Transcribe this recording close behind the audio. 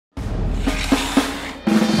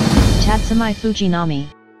Tatsumi Fujinami.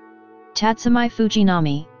 Tatsumi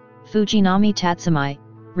Fujinami, Fujinami Tatsumi,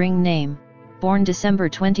 ring name, born December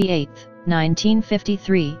 28,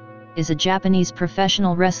 1953, is a Japanese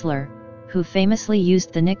professional wrestler, who famously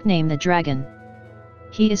used the nickname the Dragon.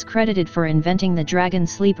 He is credited for inventing the Dragon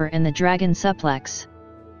Sleeper and the Dragon Suplex.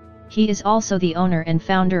 He is also the owner and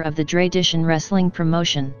founder of the Dradition wrestling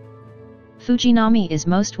promotion. Fujinami is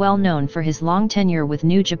most well known for his long tenure with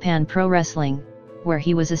New Japan Pro Wrestling, where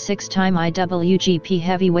he was a 6-time IWGP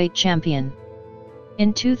Heavyweight Champion.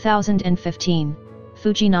 In 2015,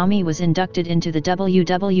 Fujinami was inducted into the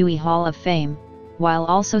WWE Hall of Fame, while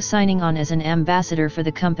also signing on as an ambassador for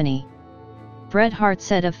the company. Bret Hart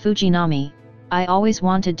said of Fujinami, "I always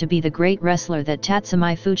wanted to be the great wrestler that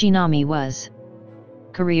Tatsumi Fujinami was."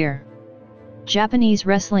 Career: Japanese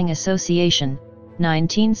Wrestling Association,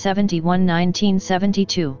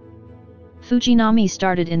 1971–1972. Fujinami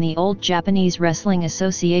started in the Old Japanese Wrestling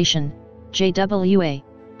Association, JWA,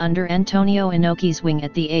 under Antonio Inoki's wing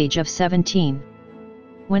at the age of 17.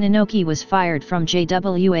 When Inoki was fired from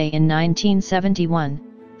JWA in 1971,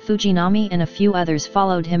 Fujinami and a few others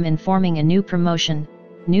followed him in forming a new promotion,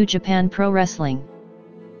 New Japan Pro Wrestling.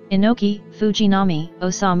 Inoki, Fujinami,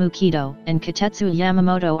 Osamu Kido, and Katetsu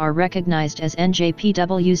Yamamoto are recognized as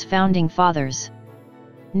NJPW's founding fathers.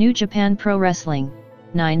 New Japan Pro Wrestling,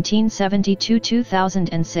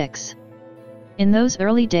 1972–2006. In those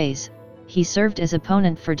early days, he served as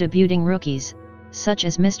opponent for debuting rookies, such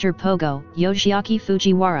as Mr. Pogo, Yoshiaki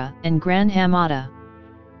Fujiwara, and Gran Hamada.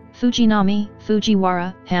 Fujinami,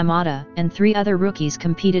 Fujiwara, Hamada, and 3 other rookies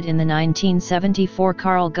competed in the 1974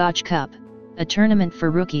 Karl Gotch Cup, a tournament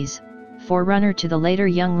for rookies, forerunner to the later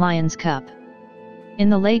Young Lions Cup. In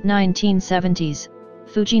the late 1970s,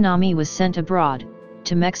 Fujinami was sent abroad,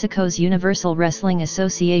 to Mexico's Universal Wrestling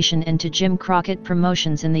Association and to Jim Crockett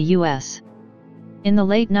Promotions in the U.S. In the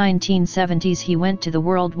late 1970s he went to the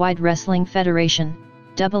Worldwide Wrestling Federation,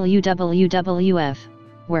 WWF,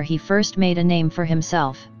 where he first made a name for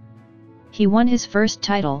himself. He won his first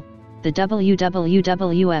title, the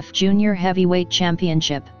WWF Junior Heavyweight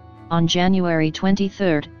Championship, on January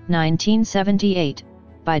 23, 1978,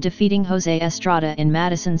 by defeating Jose Estrada in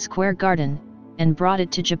Madison Square Garden, and brought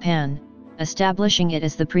it to Japan, establishing it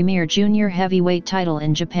as the premier junior heavyweight title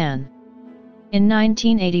in Japan. In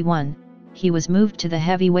 1981, he was moved to the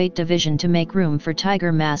heavyweight division to make room for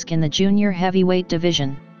Tiger Mask in the junior heavyweight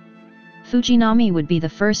division. Fujinami would be the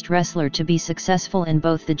first wrestler to be successful in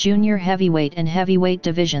both the junior heavyweight and heavyweight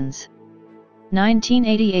divisions.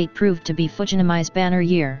 1988 proved to be Fujinami's banner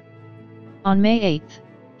year. On May 8,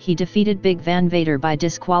 he defeated Big Van Vader by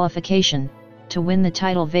disqualification, to win the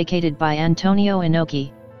title vacated by Antonio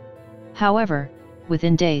Inoki. However,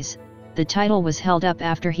 within days, the title was held up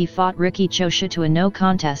after he fought Riki Choshu to a no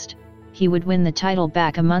contest. He would win the title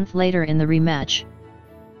back a month later in the rematch.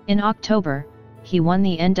 In October, he won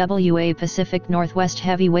the NWA Pacific Northwest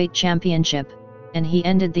Heavyweight Championship, and he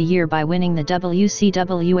ended the year by winning the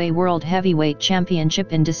WCWA World Heavyweight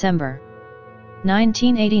Championship in December.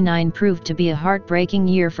 1989 proved to be a heartbreaking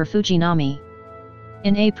year for Fujinami.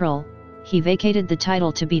 In April, he vacated the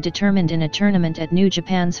title to be determined in a tournament at New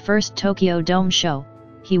Japan's first Tokyo Dome show.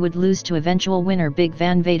 He would lose to eventual winner Big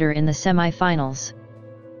Van Vader in the semi-finals.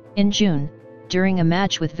 In June, during a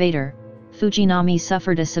match with Vader, Fujinami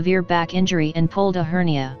suffered a severe back injury and pulled a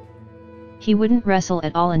hernia. He wouldn't wrestle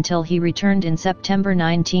at all until he returned in September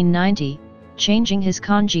 1990, changing his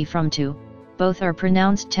kanji from to, both are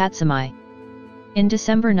pronounced Tatsumi. In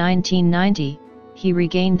December 1990, he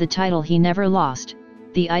regained the title he never lost,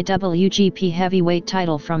 the IWGP Heavyweight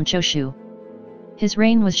title from Choshu. His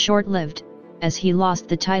reign was short-lived, as he lost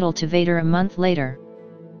the title to Vader a month later.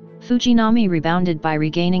 Fujinami rebounded by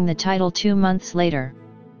regaining the title 2 months later.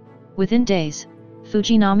 Within days,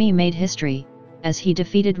 Fujinami made history, as he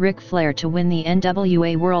defeated Ric Flair to win the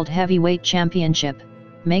NWA World Heavyweight Championship,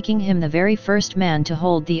 making him the very first man to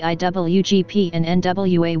hold the IWGP and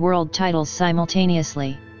NWA World titles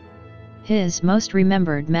simultaneously. His most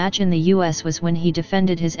remembered match in the US was when he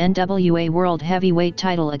defended his NWA World Heavyweight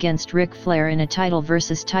title against Ric Flair in a title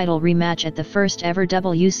versus title rematch at the first ever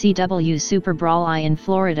WCW Super Brawl I in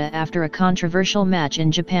Florida after a controversial match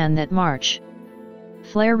in Japan that March.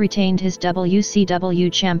 Flair retained his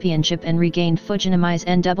WCW championship and regained Fujinami's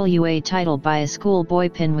NWA title by a schoolboy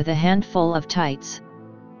pin with a handful of tights.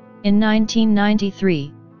 In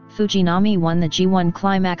 1993, Fujinami won the G1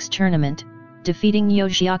 Climax tournament, defeating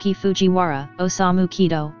Yoshiaki Fujiwara, Osamu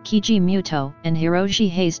Kido, Keiji Muto, and Hiroshi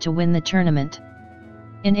Hayes to win the tournament.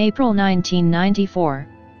 In April 1994,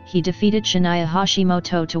 he defeated Shinya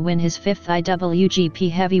Hashimoto to win his 5th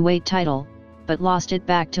IWGP Heavyweight title, but lost it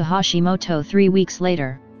back to Hashimoto 3 weeks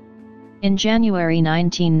later. In January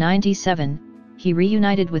 1997, he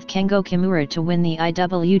reunited with Kengo Kimura to win the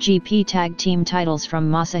IWGP Tag Team titles from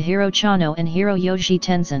Masahiro Chono and Hiroyoshi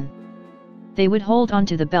Tenzan. They would hold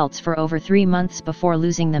onto the belts for over 3 months before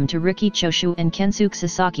losing them to Riki Choshu and Kensuke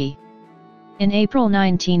Sasaki. In April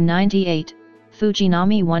 1998,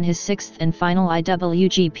 Fujinami won his 6th and final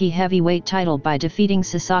IWGP Heavyweight title by defeating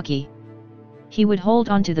Sasaki. He would hold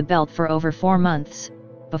onto the belt for over 4 months,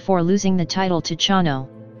 before losing the title to Chono.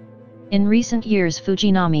 In recent years,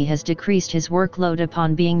 Fujinami has decreased his workload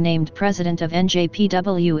upon being named president of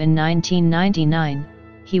NJPW in 1999.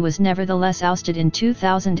 He was nevertheless ousted in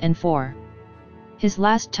 2004. His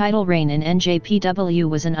last title reign in NJPW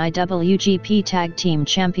was an IWGP Tag Team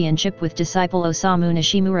Championship with disciple Osamu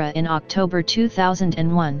Nishimura in October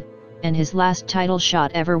 2001, and his last title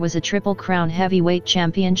shot ever was a Triple Crown Heavyweight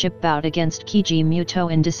Championship bout against Keiji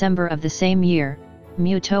Muto in December of the same year.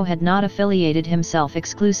 Muto had not affiliated himself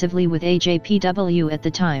exclusively with AJPW at the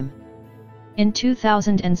time. In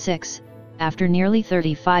 2006, after nearly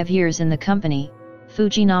 35 years in the company,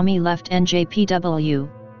 Fujinami left NJPW,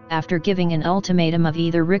 after giving an ultimatum of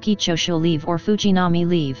either Riki Choshu leave or Fujinami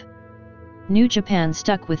leave. New Japan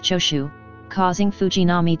stuck with Choshu, causing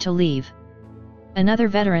Fujinami to leave. Another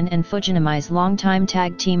veteran and Fujinami's longtime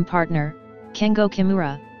tag team partner, Kengo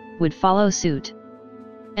Kimura, would follow suit.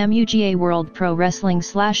 MUGA World Pro Wrestling /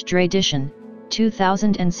 Dradition,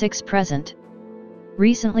 2006 present.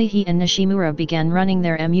 Recently he and Nishimura began running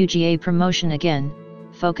their MUGA promotion again,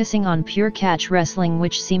 focusing on pure catch wrestling,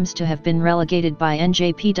 which seems to have been relegated by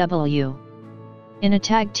NJPW. In a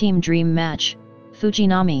tag team dream match,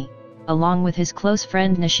 Fujinami, along with his close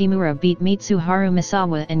friend Nishimura, beat Mitsuharu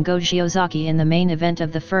Misawa and Go Shiozaki in the main event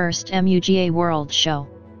of the first MUGA World Show.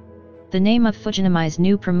 The name of Fujinami's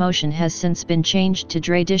new promotion has since been changed to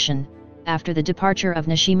Dradition, after the departure of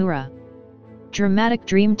Nishimura. Dramatic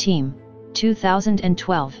Dream Team,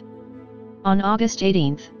 2012. On August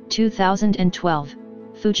 18, 2012,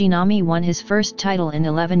 Fujinami won his first title in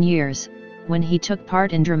 11 years, when he took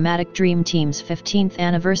part in Dramatic Dream Team's 15th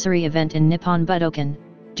anniversary event in Nippon Budokan,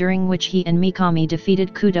 during which he and Mikami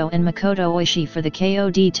defeated Kudo and Makoto Oishi for the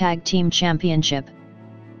KOD Tag Team Championship.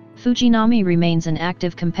 Fujinami remains an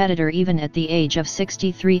active competitor even at the age of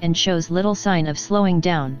 63 and shows little sign of slowing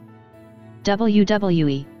down.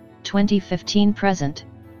 WWE, 2015 present.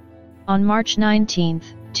 On March 19,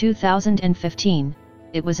 2015,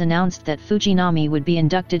 it was announced that Fujinami would be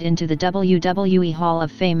inducted into the WWE Hall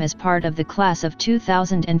of Fame as part of the class of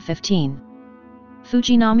 2015.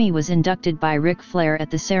 Fujinami was inducted by Ric Flair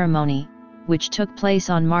at the ceremony, which took place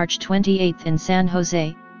on March 28 in San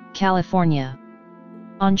Jose, California.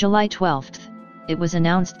 On July 12, it was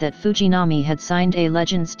announced that Fujinami had signed a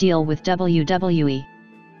Legends deal with WWE.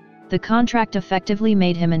 The contract effectively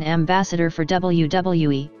made him an ambassador for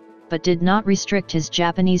WWE, but did not restrict his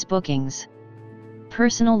Japanese bookings.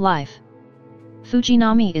 Personal life.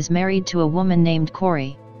 Fujinami is married to a woman named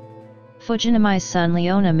Kori. Fujinami's son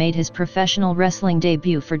Leona made his professional wrestling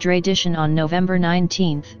debut for Dradition on November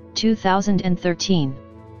 19, 2013.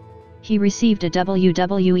 He received a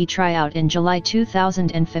WWE tryout in July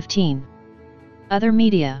 2015. Other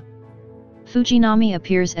media. Fujinami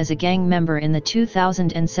appears as a gang member in the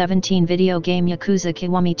 2017 video game Yakuza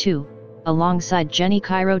Kiwami 2, alongside Jenny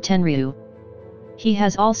Cairo Tenryu. He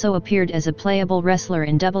has also appeared as a playable wrestler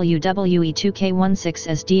in WWE 2K16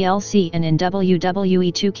 as DLC and in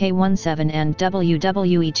WWE 2K17 and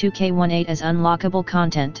WWE 2K18 as unlockable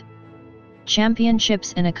content.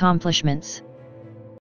 Championships and accomplishments.